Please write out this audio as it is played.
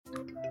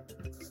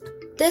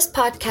This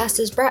podcast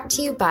is brought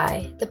to you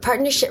by the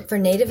Partnership for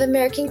Native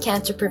American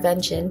Cancer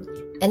Prevention,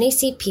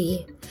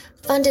 NACP,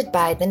 funded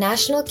by the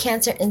National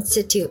Cancer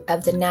Institute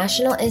of the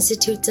National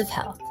Institutes of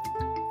Health.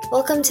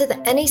 Welcome to the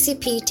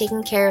NACP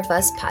Taking Care of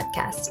Us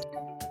podcast.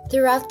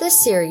 Throughout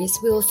this series,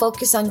 we will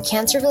focus on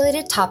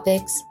cancer-related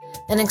topics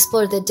and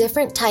explore the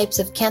different types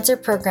of cancer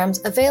programs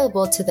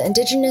available to the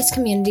Indigenous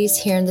communities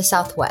here in the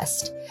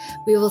Southwest.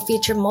 We will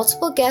feature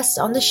multiple guests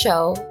on the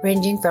show,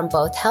 ranging from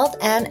both health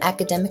and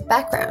academic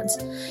backgrounds.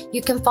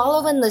 You can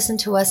follow and listen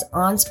to us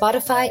on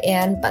Spotify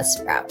and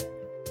Buzzsprout.